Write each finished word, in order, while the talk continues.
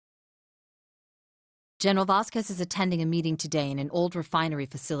General Vasquez is attending a meeting today in an old refinery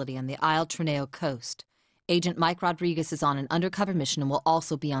facility on the Isla Trueno coast. Agent Mike Rodriguez is on an undercover mission and will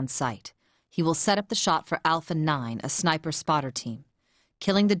also be on site. He will set up the shot for Alpha 9, a sniper spotter team.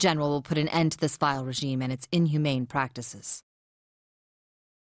 Killing the general will put an end to this vile regime and its inhumane practices.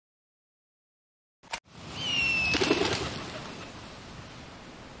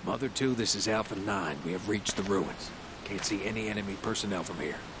 Mother 2, this is Alpha 9. We have reached the ruins. Can't see any enemy personnel from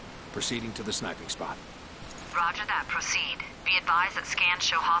here. Proceeding to the sniping spot. Roger that, proceed. Be advised that scans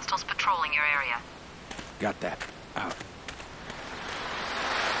show hostiles patrolling your area. Got that. Out.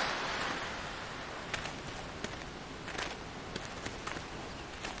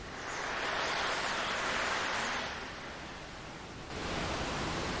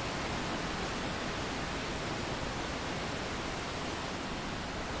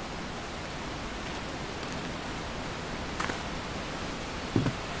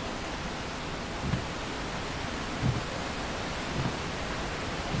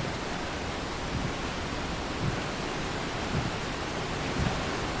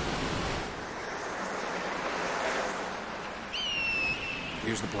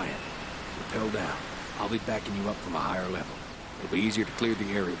 Here's the plan. Rappel down. I'll be backing you up from a higher level. It'll be easier to clear the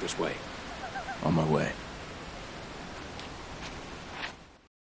area this way. On my way.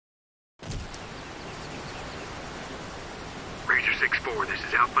 Razor 6-4, this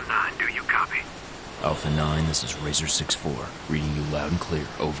is Alpha 9. Do you copy? Alpha 9, this is Razor 6-4. Reading you loud and clear.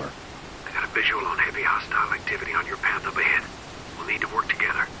 Over. I got a visual on heavy hostile activity on your path up ahead. We'll need to work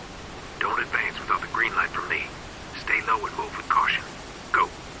together. Don't advance without the green light from me. Stay low and move with caution. Go.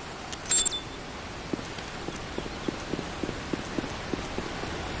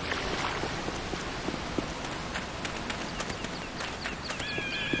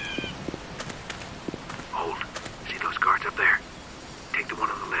 Hold. See those guards up there? Take the one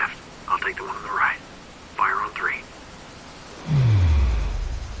on the left. I'll take the one on the right. Fire on 3.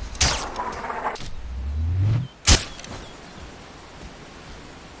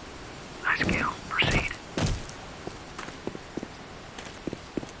 Nice kill. Proceed.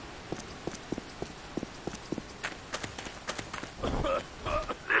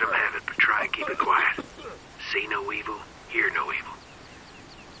 Let him have it, but try and keep it quiet. See no evil, hear no evil.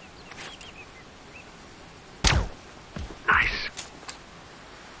 Nice.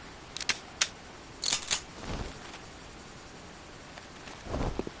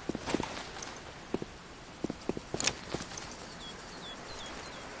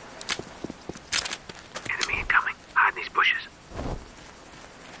 Enemy incoming. Hide in these bushes.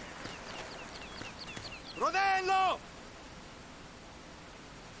 ¡Rodéenlo!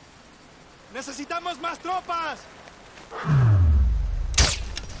 ¡Necesitamos más tropas!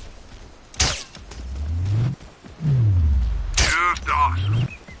 Just awesome.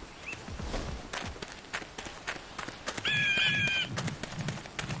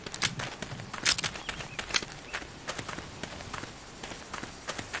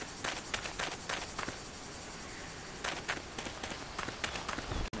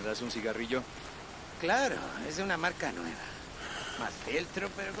 ¿Me das un cigarrillo? Claro, es de una marca nueva. Más filtro,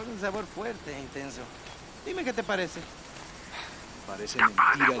 pero con un sabor fuerte e intenso. Dime qué te parece. Parece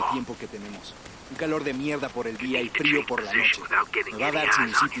mentira el tiempo que tenemos. Un calor de mierda por el día y frío por la noche. Me va a dar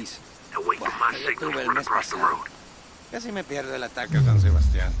sinusitis. Bueno, yo tuve el mes pasado. Casi me pierdo el ataque a San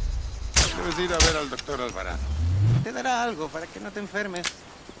Sebastián. Debes ir a ver al doctor Alvarado. Te dará algo para que no te enfermes.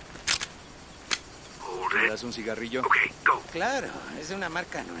 ¿Me das un cigarrillo? Okay, go. Claro, es de una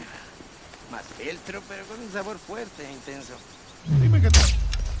marca nueva. Más filtro, pero con un sabor fuerte e intenso. Dime qué te...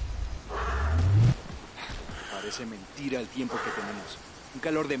 Parece mentira el tiempo que tenemos. Un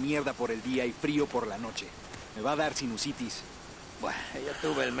calor de mierda por el día y frío por la noche. Me va a dar sinusitis. Bueno, yo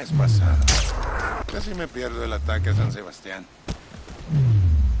tuve el mes pasado. Casi me pierdo el ataque a San Sebastián.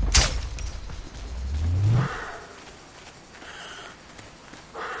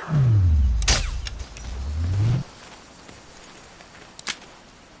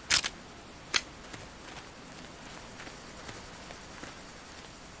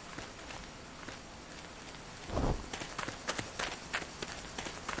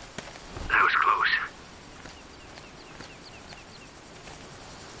 That was close.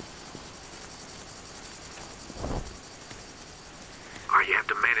 Alright, you have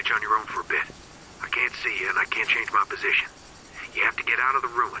to manage on your own for a bit. I can't see you and I can't change my position. You have to get out of the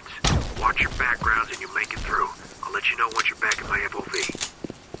ruins. Watch your backgrounds and you'll make it through. I'll let you know once you're back in my FOV.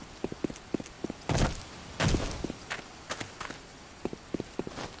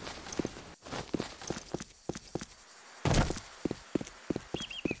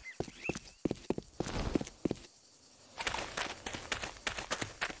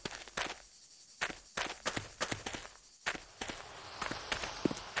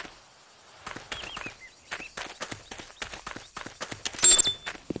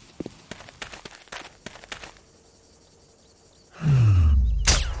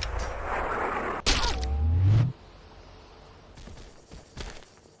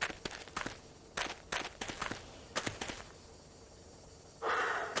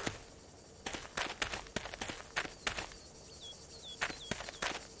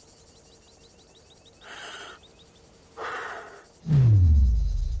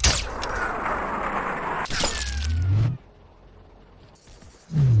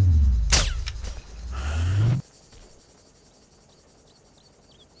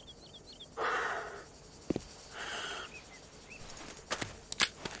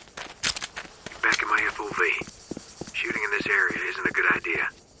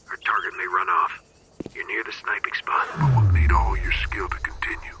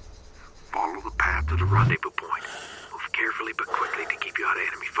 to the rendezvous point. Move carefully but quickly to keep you out of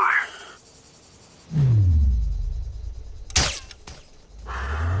enemy fire.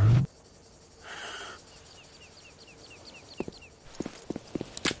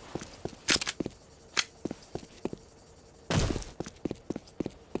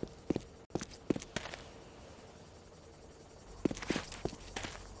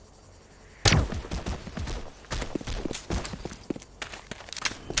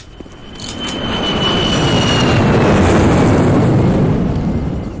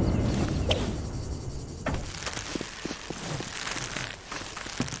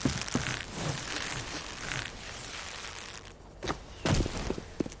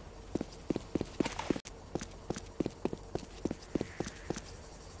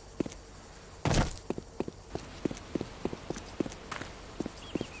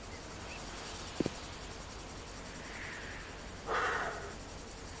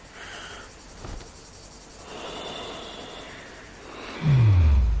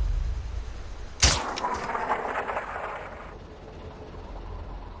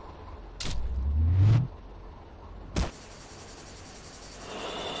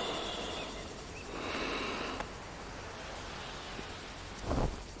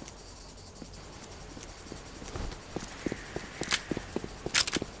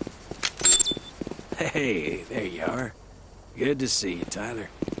 Hey, there you are. Good to see you, Tyler.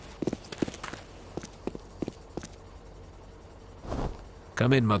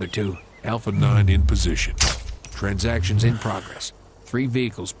 Come in, Mother 2. Alpha 9 in position. Transactions in progress. 3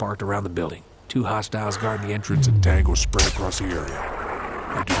 vehicles parked around the building. 2 hostiles guard the entrance and Tango spread across the area.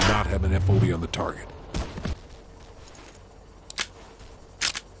 I do not have an FOV on the target.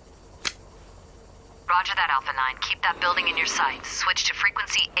 Roger that, Alpha 9. Keep that building in your sights. Switch to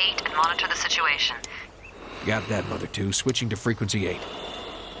frequency 8 and monitor the situation. Got that, Mother 2. Switching to frequency 8.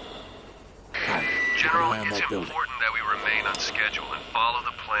 General, it's important that we remain on schedule and follow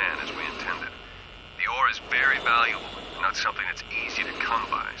the plan as we intended. The ore is very valuable, not something that's easy to come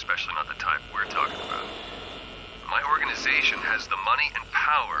by, especially not the type we're talking about. My organization has the money and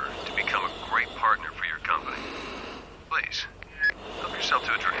power to become a great partner for your company. Please, help yourself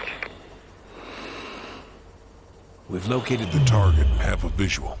to a drink. We've located the target and have a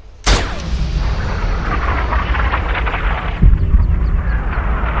visual.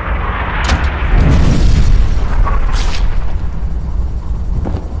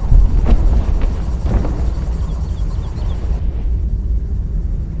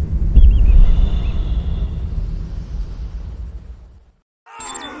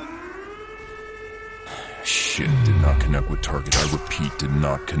 Shit, did not connect with target. I repeat, did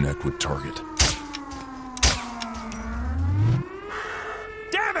not connect with target.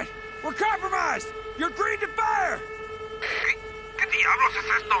 Damn it! We're compromised! You're green to fire! ¿Qué diablos es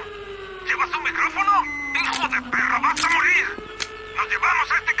esto? ¿Llevas un micrófono? ¡Hijo de perra, vas a morir! ¡Nos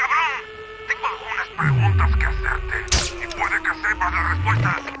llevamos a este cabrón! Tengo algunas preguntas que hacerte. Y puede que sepas las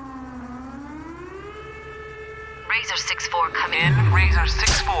respuestas. Razor 6-4, come in. Razor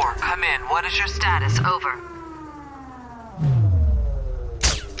 6-4, come in. What is your status? Over.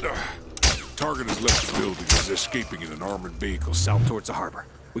 Target has left the building and is escaping in an armored vehicle south towards the harbor.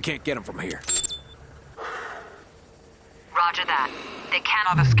 We can't get him from here. Roger that. They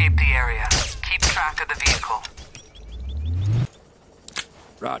cannot escape the area. Keep track of the vehicle.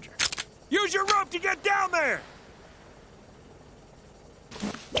 Roger. Use your rope to get down there!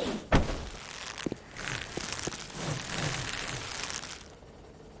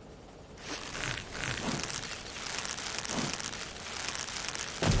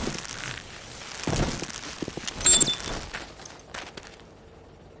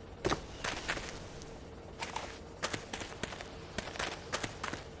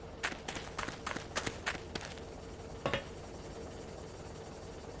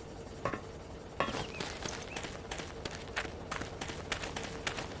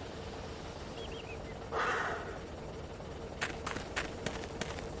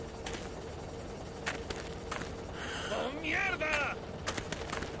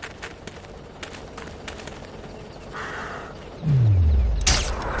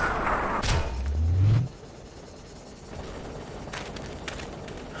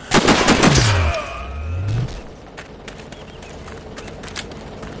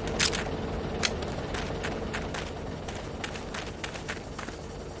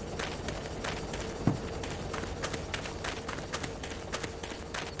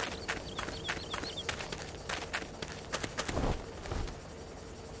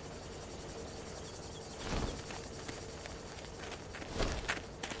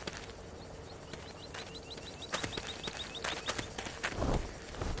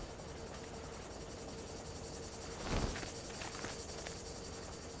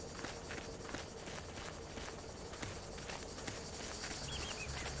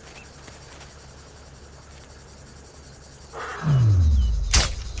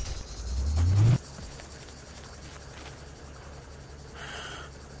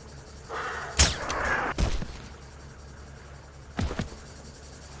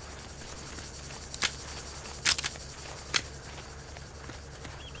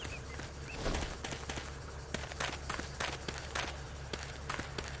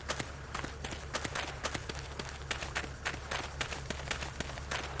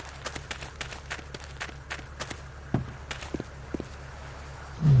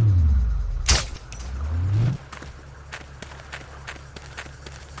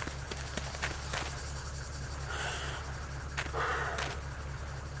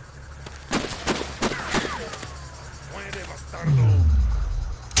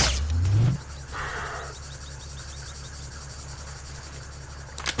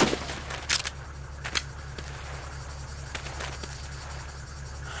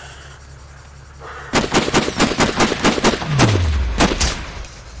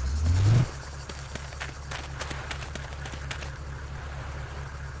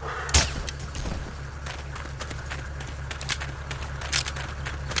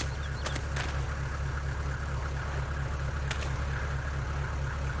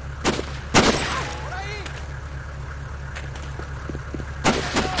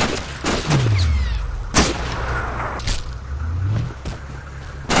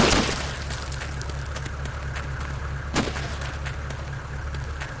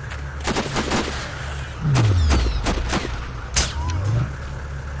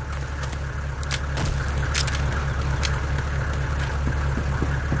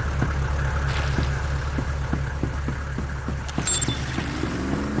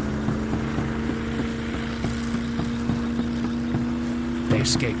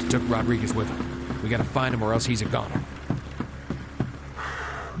 escaped and took Rodriguez with him. We gotta find him or else he's a goner.